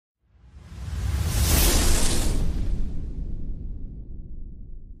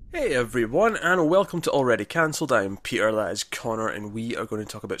Hey everyone, and welcome to Already Cancelled. I'm Peter, that is Connor, and we are going to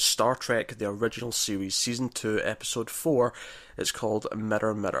talk about Star Trek, the original series, Season 2, Episode 4. It's called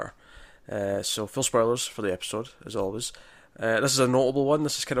Mirror Mirror. So, full spoilers for the episode, as always. This is a notable one.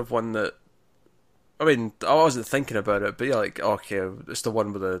 This is kind of one that, I mean, I wasn't thinking about it, but yeah, like, okay, it's the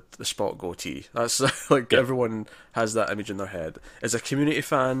one with the Spock goatee. That's, like, Yep. everyone has that image in their head. As a Community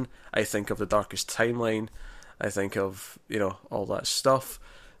fan, I think of The Darkest Timeline. I think of, all that stuff.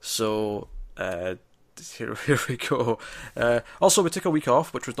 So, here we go. Also, we took a week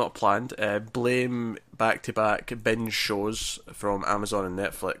off, which was not planned. Blame back-to-back binge shows from Amazon and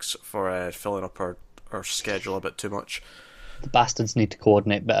Netflix for filling up our schedule a bit too much. The bastards need to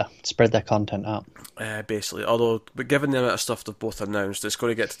coordinate better, spread their content out. Basically, but given the amount of stuff they've both announced, it's going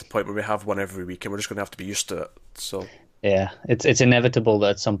to get to the point where we have one every week, and we're just going to have to be used to it. So, Yeah, it's inevitable that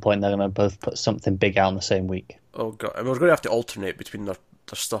at some point they're going to both put something big out in the same week. oh god, and we're going to have to alternate between their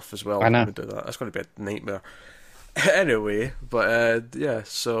stuff as well. I know. When we do that. That's going to be a nightmare. Anyway, but yeah,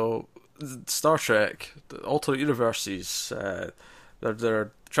 so Star Trek, the alternate universes,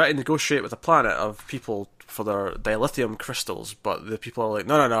 they're trying to negotiate with a planet of people for their dilithium crystals, but the people are like,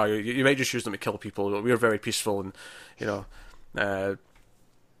 no, you might just use them to kill people. We're very peaceful, and you know, uh,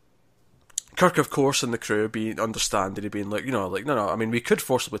 Kirk, of course, and the crew being understanding, being like, no. I mean, we could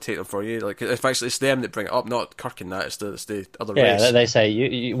forcibly take them for you. Like, in fact, it's them that bring it up, not Kirk in that. It's the other Yeah, race. they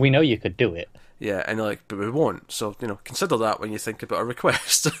say we know you could do it. Yeah, and they're like, but we won't. So consider that when you think about our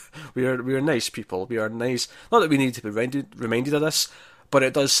request. we are nice people. We are nice. Not that we need to be reminded of this, but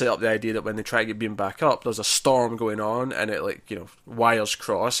it does set up the idea that when they try to get beamed back up, there's a storm going on, and it wires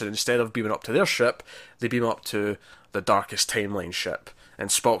cross, and instead of beaming up to their ship, they beam up to the Darkest Timeline ship. And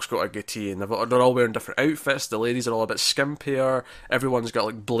Spock's got a goatee, and they're all wearing different outfits. The ladies are all a bit skimpier. Everyone's got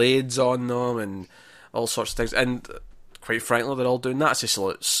like blades on them and all sorts of things. And quite frankly, they're all doing Nazi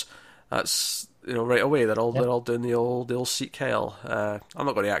salutes. That's right away. They're all doing the old Sikh hail. I'm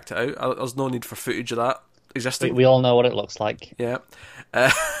not going to act it out. There's no need for footage of that existing. We all know what it looks like. Yeah, uh,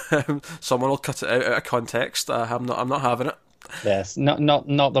 someone will cut it out of context. I'm not having it. Yes, not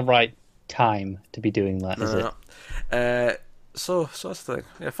the right time to be doing that, is it? No. So that's the thing.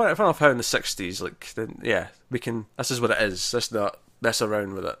 Yeah, fair enough. How in the '60s, then yeah, we can. This is what it is. Let's not mess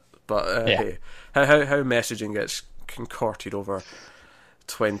around with it. But Yeah. hey, how messaging gets contorted over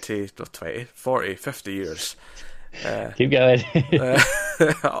 20, 40, 50 years. Keep going.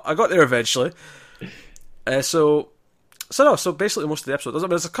 I got there eventually. So basically most of the episode,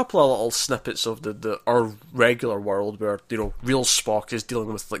 there's a couple of little snippets of our regular world where real Spock is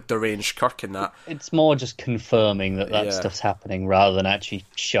dealing with like deranged Kirk and that. It's more just confirming that Yeah. stuff's happening rather than actually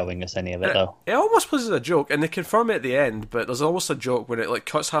showing us any of it, though. It almost plays as a joke, and they confirm it at the end, but there's almost a joke when it like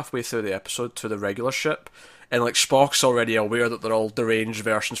cuts halfway through the episode to the regular ship, and like Spock's already aware that they're all deranged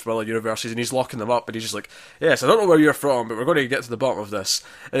versions from other universes, and he's locking them up, and he's just like, yes, I don't know where you're from, but we're going to get to the bottom of this.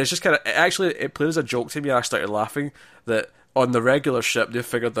 And it's just kind of, it played as a joke to me, and I started laughing that on the regular ship they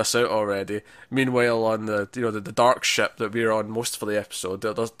figured this out already. Meanwhile, on the dark ship that we're on most for the episode,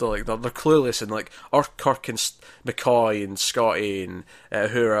 they're clueless, and like our Kirk and McCoy and Scotty and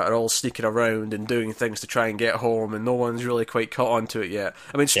who are all sneaking around and doing things to try and get home, and no one's really quite caught on to it yet.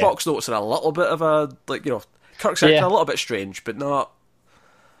 I mean, Spock's noticing a little bit of a Kirk's acting a little bit strange, but not.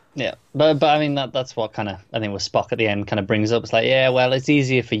 Yeah, but I mean that's what kind of I think with Spock at the end kind of brings up. It's like, yeah, well, it's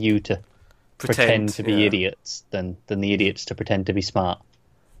easier for you to pretend to be idiots than the idiots to pretend to be smart.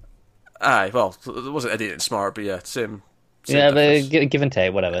 Aye, well, it wasn't idiot and smart, but yeah, same Yeah, difference. but give and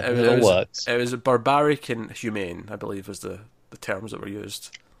take, whatever. It all works. It was barbaric and humane, I believe, was the terms that were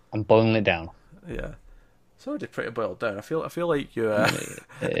used. I'm boiling it down. Yeah, it's already pretty boiled down. I feel like you. It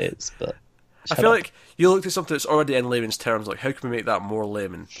is, but I feel like you looked at something that's already in layman's terms. Like, how can we make that more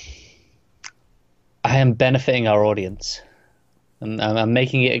layman? I am benefiting our audience. I'm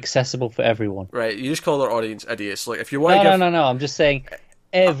making it accessible for everyone. Right, you just call our audience idiots. Like, if you want to No. I'm just saying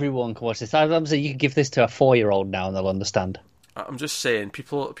everyone can watch this. I'm saying you can give this to a 4-year-old now and they'll understand. I'm just saying,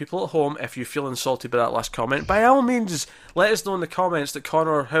 people at home, if you feel insulted by that last comment, by all means, let us know in the comments that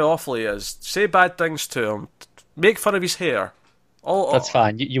Connor, how awful he is. Say bad things to him. Make fun of his hair. That's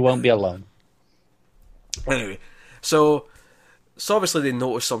fine. You won't be alone. Anyway, so obviously they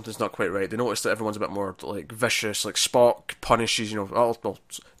notice something's not quite right. They notice that everyone's a bit more like vicious. Like Spock punishes, Doppel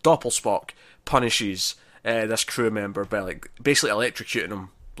Spock punishes this crew member by like basically electrocuting him,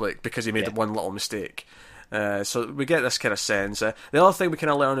 like because he made one little mistake. So we get this kind of sense. The other thing we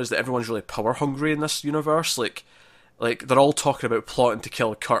kind of learn is that everyone's really power hungry in this universe. Like they're all talking about plotting to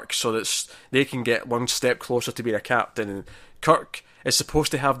kill Kirk so that they can get one step closer to being a captain. And Kirk is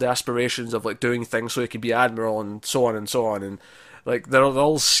supposed to have the aspirations of like doing things so he can be admiral and so on and so on. And Like they're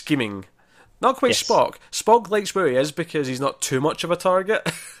all scheming. Not quite Yes. Spock. Spock likes where he is because he's not too much of a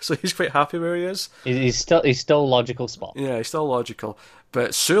target, so he's quite happy where he is. He's still logical Spock. Yeah, he's still logical.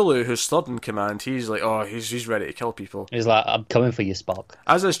 But Sulu, who's third in command, he's like, oh, he's ready to kill people. He's like, I'm coming for you, Spock.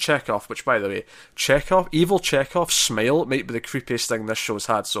 As is Chekhov, which, by the way, evil Chekhov's smile might be the creepiest thing this show's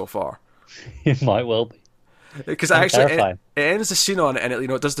had so far. It might well be. Because actually, terrifying. it ends the scene on it, and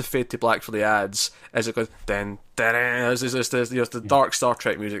it does the fade to black for the ads as it goes then as the dark Star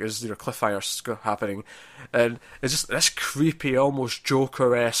Trek music as cliffhangers happening, and it's just this creepy, almost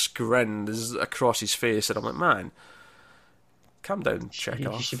Joker-esque grin is across his face, and I'm like, man, calm down,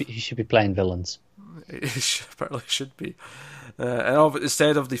 Chekhov. He should be playing villains. He apparently should be. And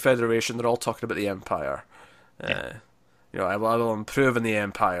instead of the Federation, they're all talking about the Empire. I will improve in the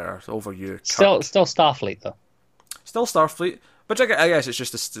Empire over you. Still Starfleet though. Still Starfleet, which I guess it's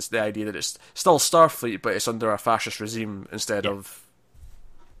just the idea that it's still Starfleet, but it's under a fascist regime instead of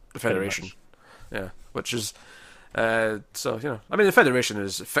the Federation. Yeah, which is the Federation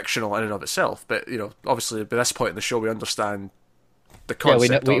is fictional in and of itself, but obviously by this point in the show we understand the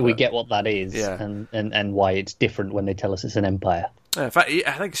concept. Yeah, we get what that is, and why it's different when they tell us it's an empire. Yeah, in fact,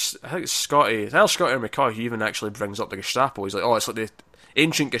 I think Scotty, Scotty or McCoy, he even actually brings up the Gestapo. He's like, oh, it's like the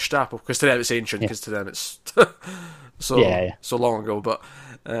ancient Gestapo, because to them it's ancient, because to them it's so long ago. But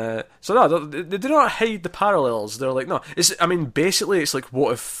so no, they do not hide the parallels. They're like, no, basically it's like,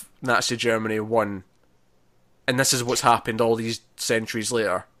 what if Nazi Germany won, and this is what's happened all these centuries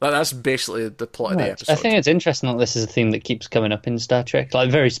later. That's basically the plot of the episode. I think it's interesting that this is a theme that keeps coming up in Star Trek,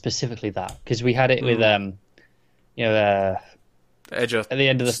 like very specifically that, because we had it with Edge of, at the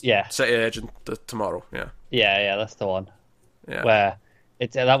end of the City Edge and the Tomorrow, yeah, that's the one. Yeah, where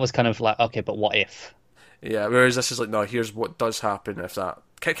that was kind of like, okay, but what if? Yeah, whereas this is like, no, here's what does happen if that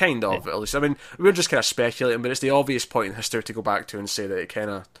kind of at least. I mean, we're just kind of speculating, but it's the obvious point in history to go back to and say that it kind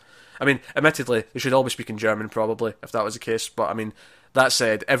of. I mean, admittedly, they should all be speaking German probably if that was the case. But I mean, that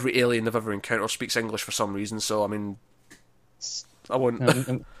said, every alien they've ever encountered speaks English for some reason. So I mean, I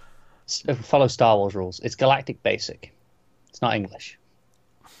wouldn't follow Star Wars rules. It's galactic basic. It's not English.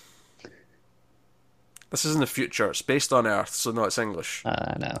 This is in the future. It's based on Earth, so no, it's English.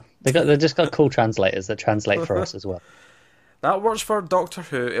 No, they just got cool translators that translate for us as well. That works for Doctor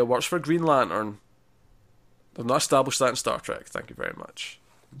Who. It works for Green Lantern. They've not established that in Star Trek. Thank you very much.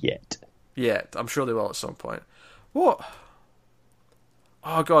 Yet. I'm sure they will at some point. What?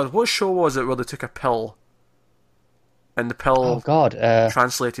 Oh god, what show was it where they took a pill and the pill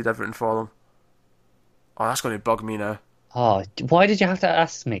translated everything for them? Oh, that's going to bug me now. Oh, why did you have to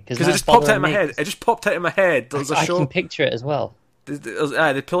ask me? Because it just popped out of my head. It just popped out of my head. There was a show. I can picture it as well.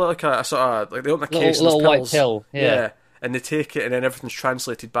 They pull it like a sort of like they open a case, little white pills. pill. Yeah, and they take it, and then everything's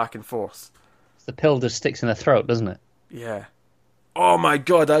translated back and forth. The pill just sticks in the throat, doesn't it? Yeah. Oh my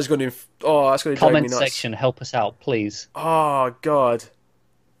god, that's going to drive me nuts. Comment section, help us out, please. Oh god.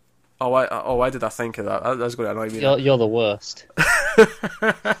 Why did I think of that? That's going to annoy me. You're the worst.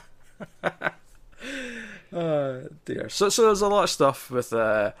 Oh dear. So there's a lot of stuff with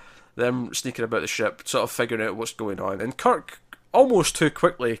them sneaking about the ship, sort of figuring out what's going on, and Kirk almost too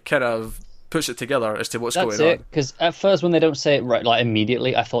quickly kind of puts it together as to what's going on. That's it. Because at first, when they don't say it right, like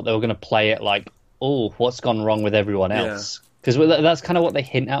immediately, I thought they were going to play it like, "Oh, what's gone wrong with everyone else?" Because that's kind of what they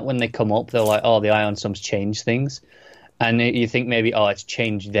hint at when they come up. They're like, "Oh, the ion sums change things," and you think maybe, "Oh, it's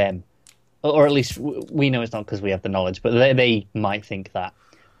changed them," or at least we know it's not because we have the knowledge, but they might think that.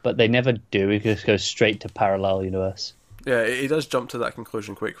 But they never do. He just goes straight to parallel universe. Yeah, he does jump to that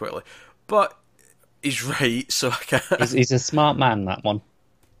conclusion quite quickly. But he's right, so I can't... He's a smart man, that one.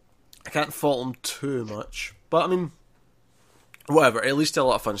 I can't fault him too much. But, I mean, whatever. It leads to a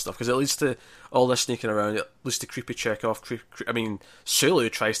lot of fun stuff, because it leads to all this sneaking around. It leads to creepy Chekhov. Sulu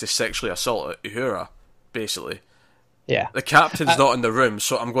tries to sexually assault Uhura, basically. Yeah. The captain's not in the room,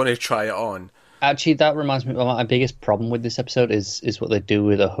 so I'm going to try it on. Actually, that reminds me of my biggest problem with this episode is what they do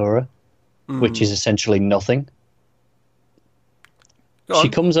with Uhura, which is essentially nothing. She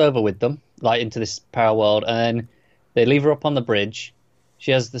comes over with them, like into this parallel world, and then they leave her up on the bridge.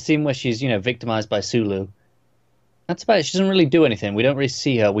 She has the scene where she's, victimized by Sulu. That's about it. She doesn't really do anything. We don't really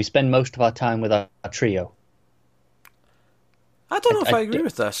see her. We spend most of our time with our trio. I don't know if I agree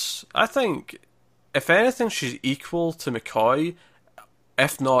with this. I think, if anything, she's equal to McCoy.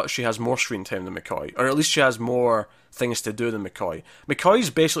 If not, she has more screen time than McCoy. Or at least she has more things to do than McCoy.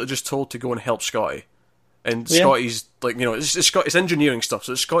 McCoy's basically just told to go and help Scotty. And Scotty's, it's engineering stuff,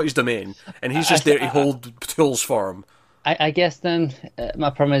 so it's Scotty's domain. And he's just there to hold tools for him. I guess then,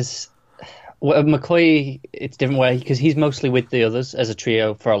 my problem is, McCoy, it's different way, because he's mostly with the others as a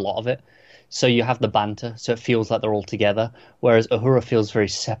trio for a lot of it. So you have the banter, so it feels like they're all together, whereas Uhura feels very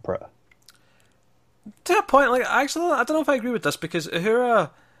separate. To a point, like, actually, I don't know if I agree with this, because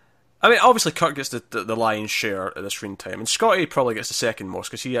Uhura... I mean, obviously Kirk gets the lion's share at the screen time, and Scotty probably gets the second most,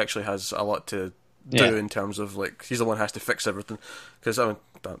 because he actually has a lot to do in terms of, like, he's the one who has to fix everything. Because, I mean,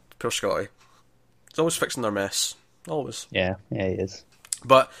 poor Scotty. He's always fixing their mess. Always. Yeah, he is.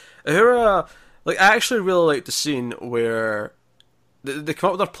 But Uhura, like, I actually really like the scene where they come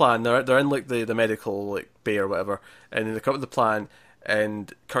up with their plan. They're in, like, the medical, like, bay or whatever, and then they come up with the plan,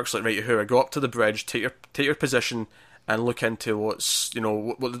 and Kirk's like, right, Uhura, go up to the bridge, take your position, and look into what's,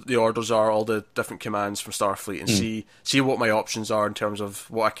 what the orders are, all the different commands from Starfleet, and see what my options are in terms of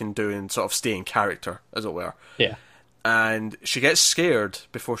what I can do and sort of stay in character, as it were. Yeah. And she gets scared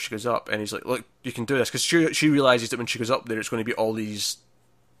before she goes up, and he's like, look, you can do this, because she realises that when she goes up there, it's going to be all these,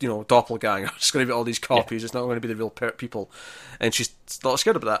 doppelgangers, it's going to be all these copies, It's not going to be the real people, and she's a lot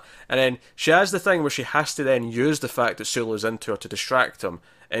scared about that. And then she has the thing where she has to then use the fact that Sulu's into her to distract him,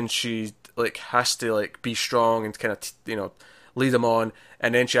 and she, like, has to, like, be strong and kind of, lead him on,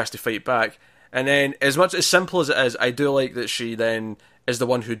 and then she has to fight back. And then, as simple as it is, I do like that she then is the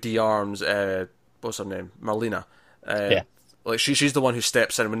one who de-arms, what's her name? Marlena. Like, she's the one who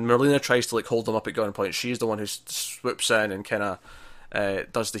steps in. When Marlena tries to, like, hold them up at gunpoint, she's the one who swoops in and kind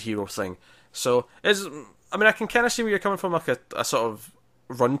of does the hero thing. So, I can kind of see where you're coming from, like a sort of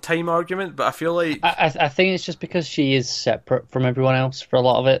runtime argument, but I feel like I think it's just because she is separate from everyone else for a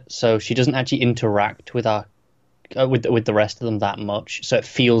lot of it, so she doesn't actually interact with with the rest of them that much. So it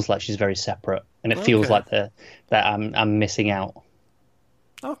feels like she's very separate, and it feels like that I'm missing out.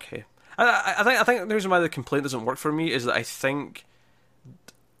 Okay, I think the reason why the complaint doesn't work for me is that I think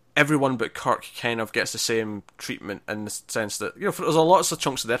everyone but Kirk kind of gets the same treatment, in the sense that, there's a lots of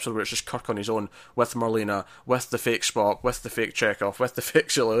chunks of the episode where it's just Kirk on his own with Marlena, with the fake Spock, with the fake Chekhov, with the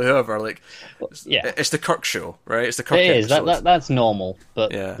fake Sulu, whoever. Like, it's the Kirk show, right? It's the Kirk episode. It is. That's normal,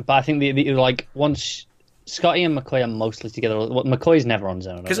 but I think the like once Scotty and McCoy are mostly together. McCoy's never on his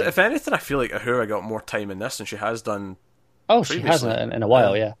own. Because if anything, I feel like Uhura got more time in this than she has done. Oh, she has in a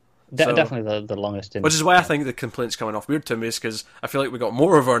while, yeah. Definitely the longest. Which is why I think the complaint's coming off weird to me, is because I feel like we got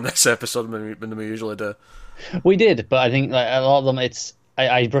more of her in this episode than we usually do. We did, but I think, like, a lot of them,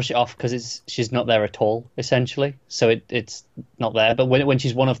 I brush it off because she's not there at all, essentially. So it's not there. But when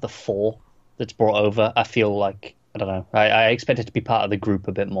she's one of the four that's brought over, I feel like, I don't know, I expect her to be part of the group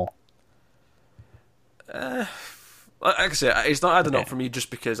a bit more. Like I say, it's not adding up for me,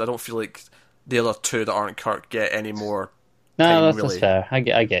 just because I don't feel like the other two that aren't Kirk get any more. No, that's fair. I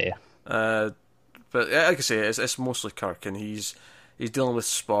get you. But like I say, it's mostly Kirk, and he's dealing with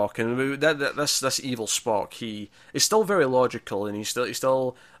Spock, and this evil Spock. He is still very logical, and he's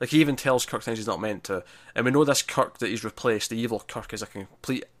still like, he even tells Kirk things he's not meant to. And we know this Kirk that he's replaced, the evil Kirk, is a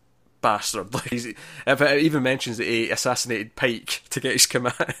complete bastard. Like, if it even mentions that he assassinated Pike to get his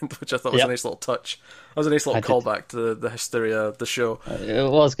command, which I thought was a nice little touch. That was a nice little callback to the hysteria of the show. It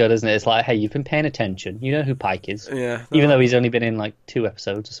was good, isn't it? It's like, hey, you've been paying attention. You know who Pike is. Yeah. Even though he's only been in like 2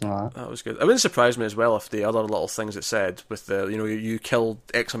 episodes or something like that. That was good. It wouldn't surprise me as well if the other little things it said with the, you killed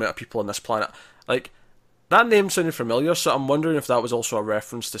X amount of people on this planet. Like, that name sounded familiar, so I'm wondering if that was also a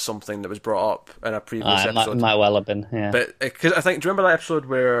reference to something that was brought up in a previous episode. Might well have been, yeah. But, because I think, do you remember that episode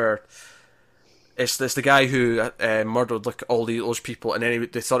where it's the guy who murdered, like, all those people, and then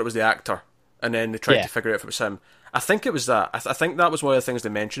they thought it was the actor, and then they tried to figure out if it was him. I think it was that. I think that was one of the things they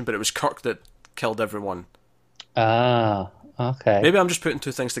mentioned, but it was Kirk that killed everyone. Ah, okay. Maybe I'm just putting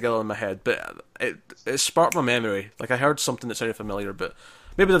two things together in my head, but it sparked my memory. Like, I heard something that sounded familiar, but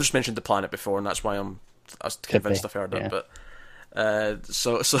maybe they've just mentioned the planet before, and that's why I was convinced I've heard it. But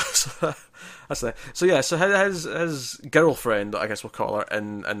so that's that. So yeah, so his girlfriend, I guess we'll call her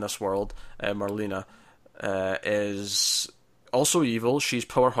in this world, Marlena, is also evil. She's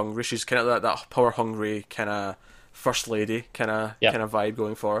power hungry. She's kind of that power hungry kind of first lady kind of vibe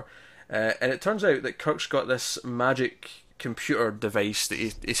going for her. And it turns out that Kirk's got this magic computer device that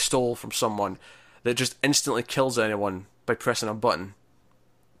he stole from someone that just instantly kills anyone by pressing a button.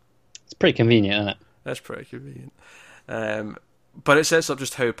 It's pretty convenient, isn't it? That's pretty convenient. But it sets up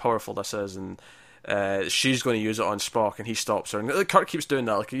just how powerful this is, and she's going to use it on Spock, and he stops her. And Kirk keeps doing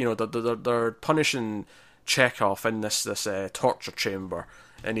that. Like, they're punishing Chekhov in this torture chamber,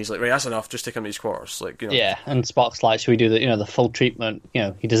 and he's like, right, that's enough. Just take him to his quarters. Like, Yeah, and Spock's like, should we do the full treatment?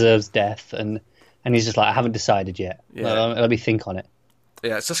 He deserves death, and he's just like, I haven't decided yet. Yeah. Let me think on it.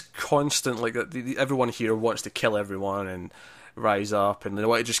 Yeah, it's just constant. Like, everyone here wants to kill everyone and rise up, and they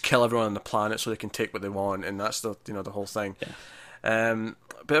want to just kill everyone on the planet so they can take what they want, and that's the whole thing. Yeah.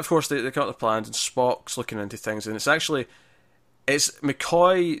 But of course they got the plans, and Spock's looking into things, and it's it's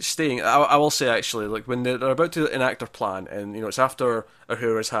McCoy staying. I will say actually, like when they're about to enact their plan, and it's after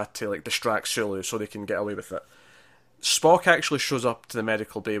Uhura's had to like distract Sulu so they can get away with it. Spock actually shows up to the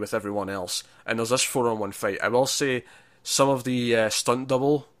medical bay with everyone else, and there's this 4-on-1 fight. I will say some of the stunt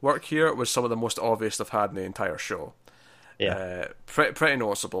double work here was some of the most obvious they've had in the entire show. Yeah, pretty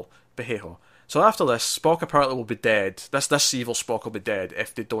noticeable. But hey ho. So after this, Spock apparently will be dead. This evil Spock will be dead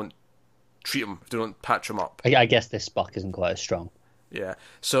if they don't treat him, if they don't patch him up. I guess this Spock isn't quite as strong. Yeah.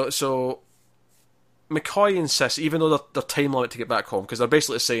 So McCoy insists, even though they're time limit to get back home, because they're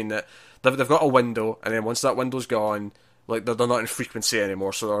basically saying that they've got a window, and then once that window's gone, like they're not in frequency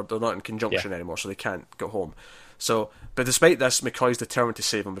anymore, so they're not in conjunction anymore, so they can't go home. So, but despite this, McCoy's determined to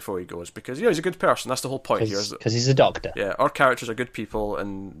save him before he goes, because he's a good person. That's the whole point here. Because he's a doctor. Yeah, our characters are good people,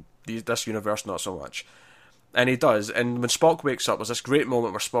 and this universe not so much. And he does. And when Spock wakes up, there's this great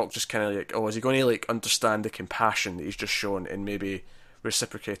moment where Spock just kind of like, oh, is he going to like understand the compassion that he's just shown and maybe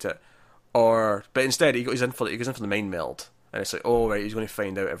reciprocate it? But instead he goes in for the mind meld, and it's like, oh right, he's going to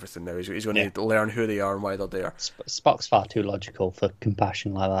find out everything now. He's going to learn who they are and why they're there. Spock's far too logical for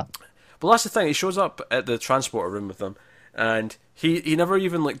compassion like that. Well, that's the thing. He shows up at the transporter room with them, and he never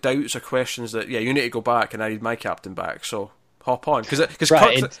even like doubts or questions that you need to go back, and I need my captain back. So hop on, because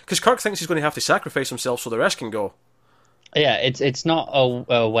Kirk thinks he's going to have to sacrifice himself so the rest can go. Yeah, it's not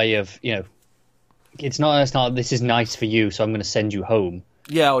a way of it's not. This is nice for you, so I'm going to send you home.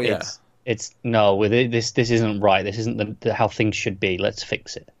 Yeah, It's no, with it, this isn't right. This isn't how things should be. Let's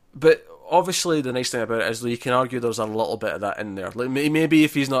fix it. But obviously, the nice thing about it is that you can argue there's a little bit of that in there. Like maybe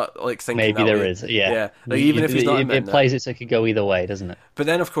if he's not like thinking, maybe there way, is. Yeah. Like even if he's not, it plays it so it could go either way, doesn't it? But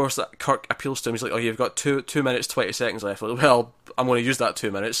then, of course, that Kirk appeals to him. He's like, "Oh, you've got 2 minutes 20 seconds left." Like, well, I'm going to use that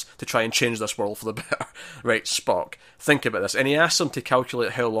 2 minutes to try and change this world for the better. Right, Spock, think about this. And he asks him to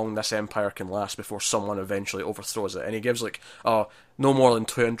calculate how long this empire can last before someone eventually overthrows it. And he gives like, no more than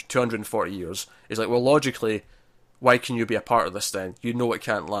 240 years. He's like, well, logically, why can you be a part of this then? You know it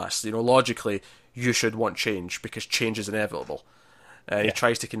can't last. Logically, you should want change because change is inevitable. And he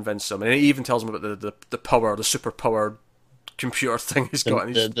tries to convince him, and he even tells him about the power, the super powered computer thing he's got.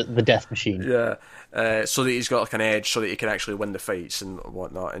 The death machine. Yeah, so that he's got like an edge, so that he can actually win the fights and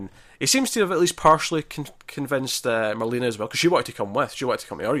whatnot. And he seems to have at least partially convinced Marlena as well, because she wanted to come with. She wanted to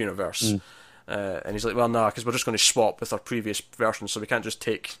come to our universe. And he's like, well, no, because we're just going to swap with our previous version, so we can't just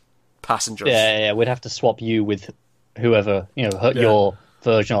take passengers. Yeah, we'd have to swap you with whoever, your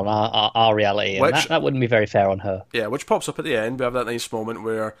version on our reality, and that wouldn't be very fair on her. Yeah, which pops up at the end. We have that nice moment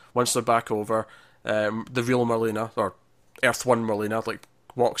where once they're back over, the real Marlena, or Earth 1 Marlena, like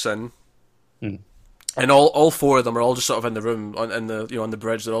walks in, and all 4 of them are all just sort of in the room on the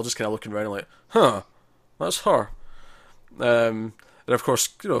bridge. They're all just kind of looking around and like, huh, that's her. And of course,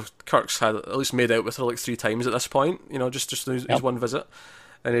 Kirk's had at least made out with her like 3 times at this point. Just his one visit,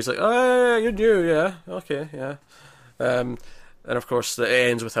 and he's like, oh, yeah, you're new, yeah, okay, yeah. And of course, it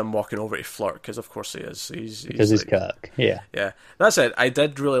ends with him walking over to flirt, because of course he is. Because he's Kirk, yeah. Yeah, that's it. I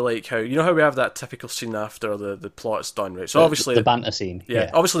did really like how, how we have that typical scene after the plot's done, right? So obviously... The banter scene, yeah.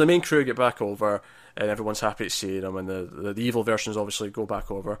 Obviously the main crew get back over, and everyone's happy to see them, and the evil versions obviously go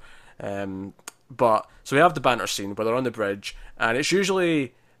back over. But, so we have the banter scene where they're on the bridge, and it's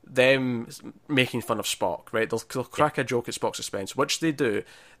usually them making fun of Spock, right? They'll crack a joke at Spock's expense, which they do.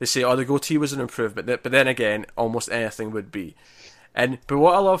 They say, the goatee was an improvement, but then again, almost anything would be. But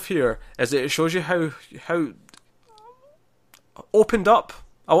what I love here is that it shows you how opened up,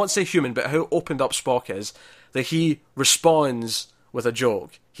 I won't say human, but how opened up Spock is, that he responds with a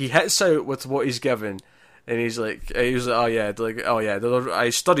joke. He hits out with what he's given, and he's like, oh yeah, I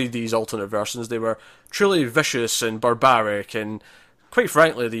studied these alternate versions. They were truly vicious and barbaric, and quite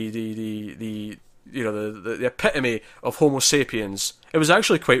frankly, the epitome of Homo sapiens. It was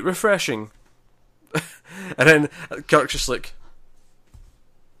actually quite refreshing. And then Kirk's just like,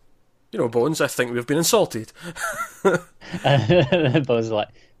 Bones, I think we've been insulted. Bones is like,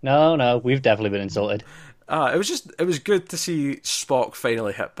 no, we've definitely been insulted. It was good to see Spock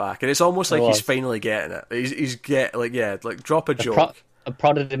finally hit back, and it's almost like he's finally getting it. He's drop a joke. I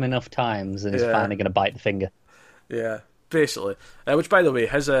prodded him enough times, and he's finally going to bite the finger. Yeah, basically. Which, by the way,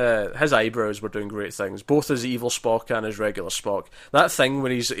 his eyebrows were doing great things, both as evil Spock and as regular Spock. That thing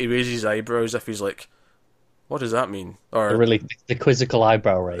when he raises his eyebrows, if he's like, what does that mean? Or the quizzical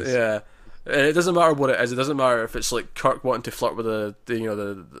eyebrow raise. Yeah, it doesn't matter what it is. It doesn't matter if it's like Kirk wanting to flirt with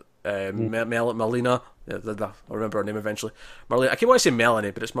Marlena. I'll remember her name eventually. Marlena. I keep wanting to say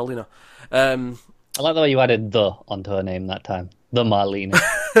Melanie, but it's Marlena. I like the way you added "the" onto her name that time. The Marlena.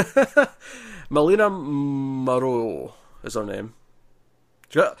 Marlena Moreau is her name.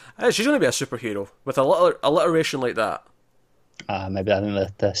 She's going to be a superhero with a alliteration like that. Maybe I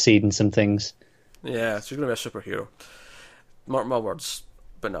think they're seeding some things. Yeah, so you're going to be a superhero. Mark my words.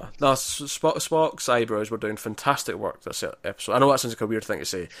 But no. No, Spock's eyebrows were doing fantastic work this episode. I know that sounds like a weird thing to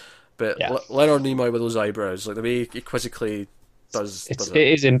say, but Yeah. Leonard Nimoy with those eyebrows, like the way he quizzically does It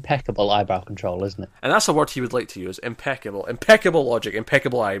it. is impeccable eyebrow control, isn't it? And that's a word he would like to use. Impeccable. Impeccable logic,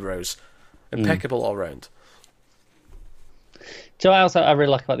 impeccable eyebrows. Impeccable all round. So I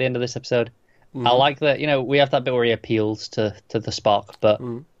really like about the end of this episode. I like that, we have that bit where he appeals to the Spock, but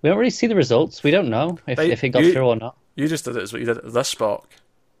we don't really see the results. We don't know if it got through or not. You just did it as what you did. This Spock.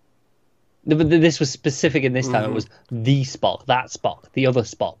 This was specific in this time. It was the Spock, that Spock, the other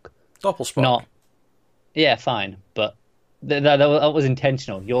Spock. Doppel Spock. Not. Yeah, fine, but that was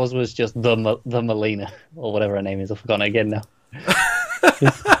intentional. Yours was just the Melina, or whatever her name is. I've forgotten it again now.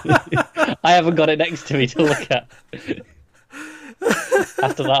 I haven't got it next to me to look at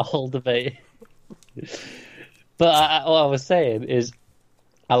after that whole debate. But what I was saying is,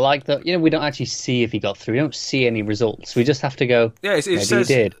 I like that, we don't actually see if he got through. We don't see any results. We just have to go, yeah, it maybe says,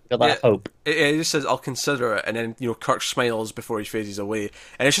 he did. Got that hope. It just says, I'll consider it, and then, Kirk smiles before he phases away.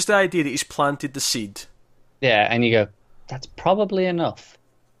 And it's just the idea that he's planted the seed. Yeah, and you go, that's probably enough.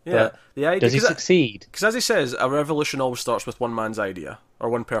 Yeah, but the idea, does he succeed? Because as he says, a revolution always starts with one man's idea, or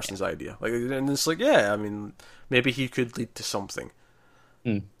one person's idea. And it's like, yeah, I mean, maybe he could lead to something.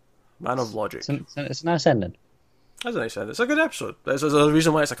 Man of logic. It's a nice ending. As I said, it's a good episode. There's a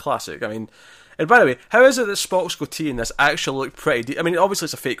reason why it's a classic. I mean, and by the way, how is it that Spock's goatee in this actually looked pretty I mean, obviously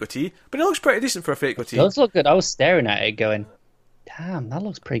it's a fake goatee, but it looks pretty decent for a fake goatee. It does look good. I was staring at it going, damn, that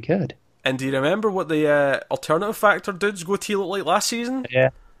looks pretty good. And do you remember what the alternative factor dude's goatee looked like last season? Yeah.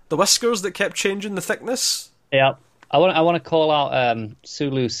 The whiskers that kept changing the thickness? Yeah. I want to call out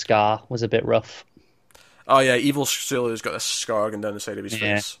Sulu's scar was a bit rough. Oh yeah, evil Sulu's got a scar going down the side of his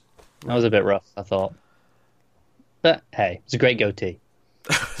face. That was a bit rough, I thought. But hey, it's a great goatee.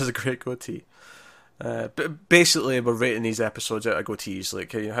 It's a great goatee. But basically, we're rating these episodes out of goatees.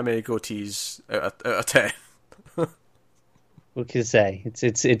 Like, how many goatees out of 10? What can I say?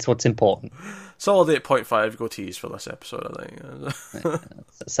 It's what's important. Solid 8.5 goatees for this episode, I think.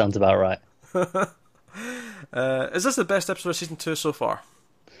 That sounds about right. Is this the best episode of season 2 so far?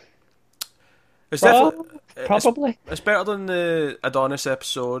 It's probably. It's better than the Adonis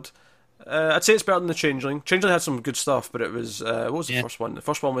episode. I'd say it's better than the Changeling. Changeling had some good stuff, but it was what was the first one? The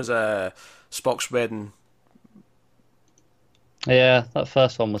first one was Spock's wedding. Yeah, that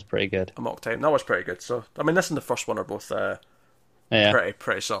first one was pretty good. A mock time. That was pretty good. So I mean, this and the first one are both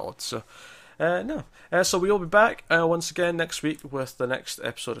pretty solid. So so we'll be back once again next week with the next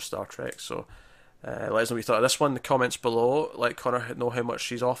episode of Star Trek. So. Let us know what you thought of this one in the comments below. Let Connor know how much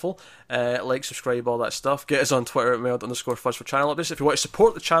she's awful. Like, subscribe, all that stuff. Get us on Twitter at mailed_fuzz for channel updates. If you want to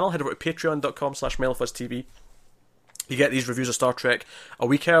support the channel, head over to patreon.com/mailfuzztv. You get these reviews of Star Trek a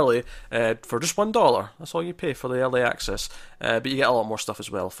week early for just $1. That's all you pay for the early access. But you get a lot more stuff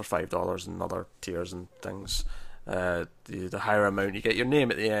as well for $5 and other tiers and things. The higher amount, you get your name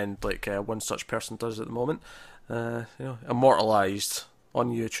at the end, like one such person does at the moment. Immortalised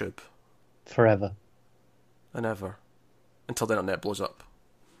on YouTube. Forever. And ever. Until the internet blows up.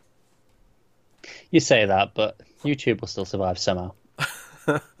 You say that, but YouTube will still survive somehow.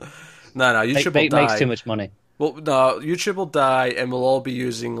 No, YouTube will die. It makes too much money. Well, no, YouTube will die and we'll all be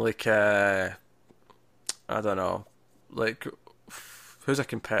using, like, I don't know, like, who's a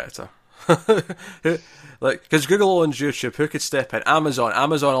competitor? Because Google owns YouTube, who could step in? Amazon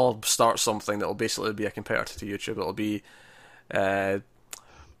will start something that will basically be a competitor to YouTube. It'll be...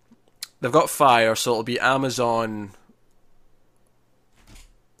 They've got Fire, so it'll be Amazon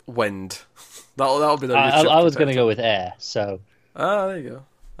Wind. That'll be their YouTube I was going to go with Air, so... there you go.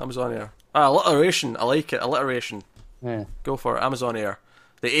 Amazon Air. Alliteration. I like it. Alliteration. Yeah. Go for it. Amazon Air.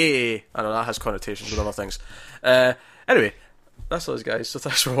 The AA. I know that has connotations with other things. Anyway, that's those guys. So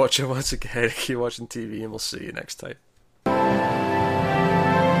thanks for watching once again. Keep watching TV and we'll see you next time.